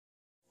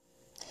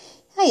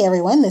Hi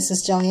everyone, this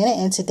is Joanna,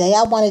 and today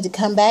I wanted to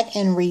come back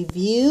and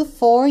review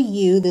for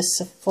you the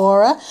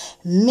Sephora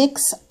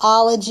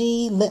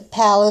Mixology Lip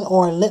Palette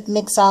or Lip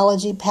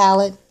Mixology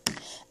Palette.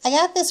 I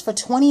got this for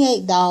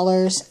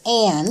 $28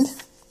 and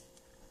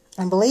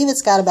I believe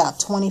it's got about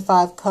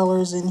 25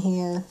 colors in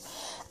here.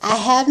 I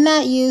have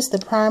not used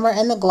the primer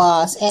and the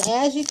gloss, and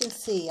as you can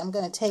see, I'm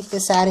going to take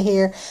this out of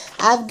here.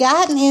 I've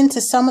gotten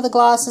into some of the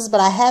glosses, but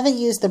I haven't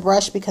used the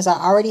brush because I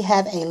already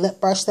have a lip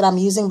brush that I'm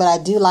using, but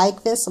I do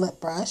like this lip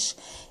brush,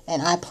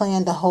 and I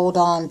plan to hold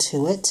on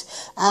to it.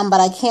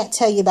 But I can't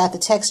tell you about the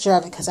texture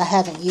of it because I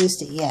haven't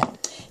used it yet.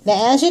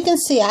 Now, as you can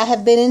see, I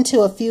have been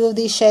into a few of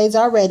these shades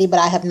already, but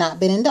I have not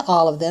been into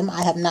all of them.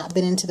 I have not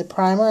been into the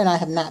primer, and I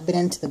have not been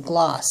into the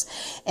gloss.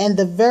 And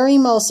the very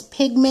most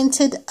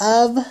pigmented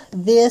of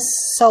this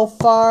so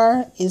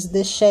far is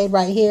this shade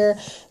right here.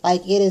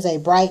 Like, it is a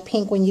bright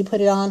pink when you put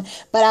it on.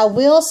 But I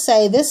will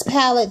say this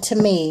palette to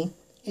me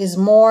is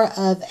more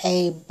of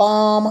a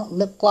balm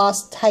lip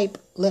gloss type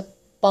lip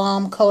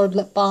balm, colored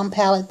lip balm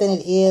palette than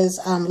it is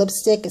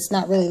lipstick. It's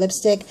not really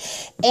lipstick,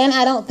 and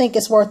I don't think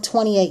it's worth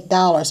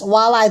 $28.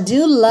 While I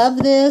do love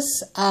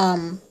this,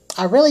 I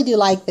really do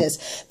like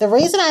this. The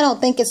reason I don't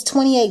think it's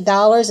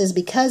 $28 is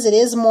because it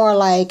is more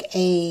like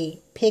a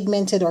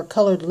pigmented or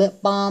colored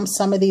lip balm.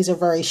 Some of these are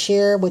very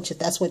sheer, which if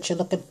that's what you're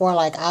looking for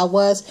like I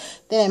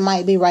was, then it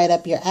might be right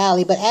up your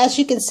alley. But as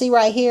you can see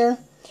right here,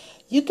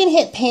 you can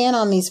hit pan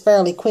on these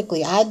fairly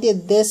quickly. I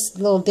did this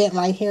little dent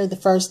right here the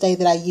first day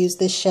that I used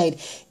this shade.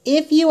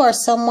 If you are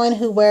someone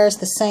who wears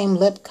the same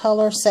lip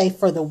color, say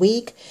for the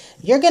week,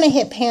 you're going to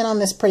hit pan on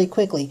this pretty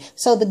quickly.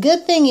 So the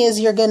good thing is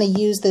you're going to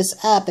use this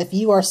up if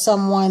you are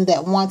someone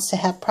that wants to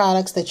have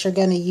products that you're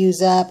going to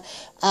use up,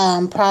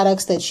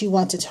 products that you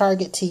want to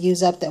target to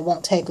use up that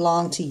won't take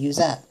long to use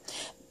up.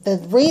 The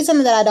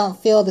reason that I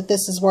don't feel that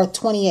this is worth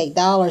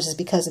 $28 is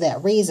because of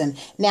that reason.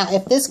 Now,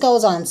 if this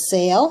goes on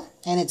sale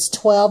and it's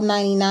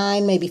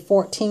 $12.99, maybe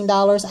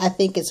 $14, I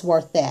think it's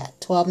worth that.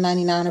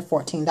 $12.99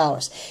 or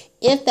 $14.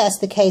 If that's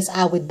the case,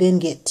 I would then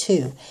get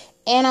two.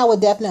 And I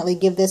would definitely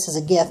give this as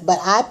a gift. But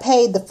I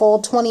paid the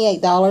full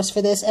 $28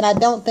 for this, and I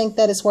don't think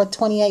that it's worth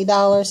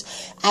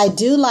 $28. I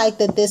do like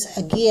that this,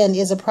 again,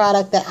 is a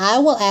product that I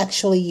will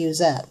actually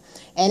use up.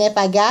 And if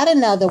I got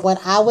another one,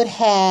 I would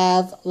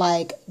have,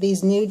 like,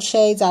 these nude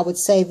shades. I would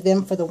save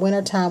them for the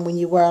winter time when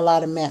you wear a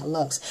lot of matte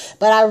looks.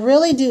 But I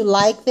really do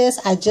like this.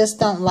 I just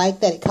don't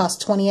like that it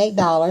costs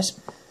 $28.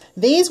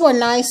 These were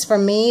nice for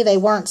me. They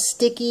weren't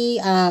sticky.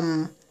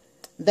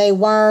 They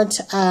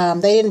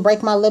didn't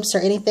break my lips or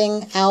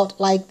anything out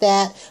like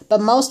that.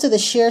 But most of the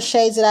sheer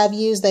shades that I've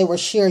used, they were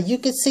sheer. You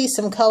could see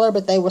some color,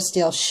 but they were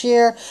still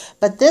sheer.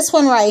 But this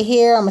one right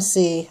here, I'm going to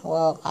see.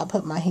 Well, I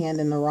put my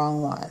hand in the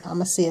wrong one. I'm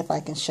going to see if I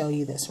can show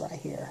you this right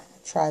here.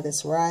 Try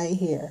this right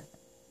here.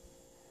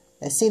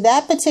 And see,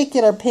 that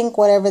particular pink,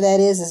 whatever that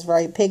is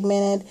very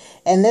pigmented.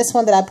 And this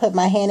one that I put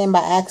my hand in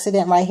by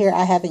accident right here,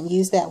 I haven't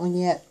used that one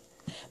yet.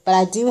 But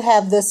I do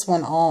have this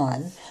one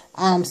on.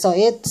 So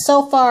it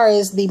so far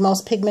is the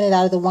most pigmented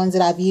out of the ones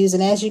that I've used.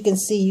 And as you can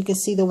see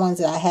the ones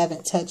that I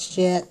haven't touched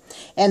yet.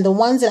 And the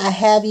ones that I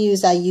have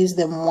used, I used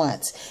them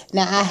once.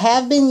 Now, I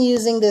have been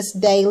using this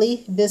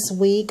daily this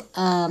week,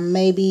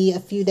 maybe a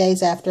few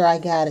days after I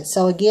got it.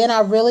 So again,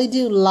 I really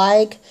do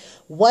like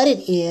what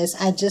it is.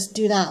 I just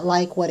do not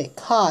like what it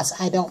costs.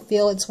 I don't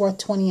feel it's worth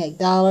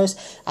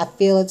 $28. I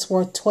feel it's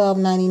worth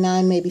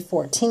 $12.99, maybe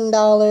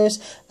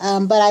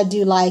 $14. But I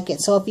do like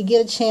it. So if you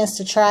get a chance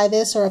to try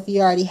this, or if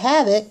you already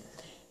have it,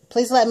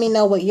 please let me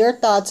know what your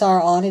thoughts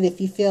are on it, if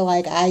you feel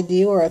like I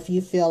do, or if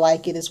you feel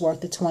like it is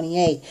worth the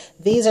 $28.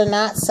 These are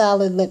not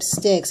solid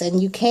lipsticks,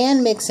 and you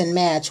can mix and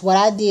match. What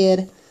I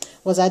did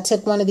was I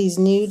took one of these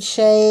nude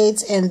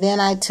shades, and then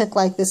I took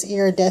like this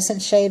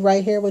iridescent shade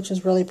right here, which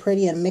was really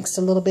pretty, and mixed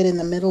a little bit in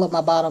the middle of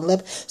my bottom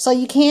lip. So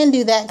you can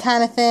do that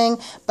kind of thing,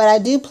 but I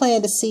do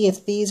plan to see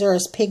if these are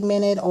as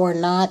pigmented or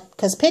not,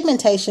 because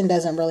pigmentation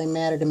doesn't really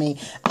matter to me.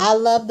 I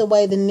love the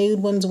way the nude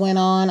ones went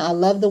on. I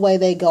love the way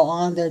they go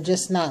on. They're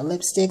just not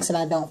lipsticks, and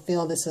I don't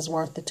feel this is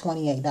worth the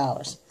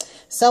 $28.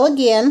 So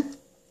again,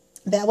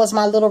 that was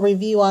my little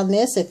review on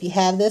this. If you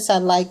have this,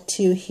 I'd like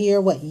to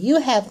hear what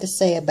you have to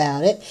say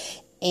about it.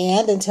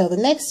 And until the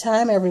next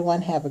time,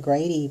 everyone, have a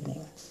great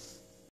evening.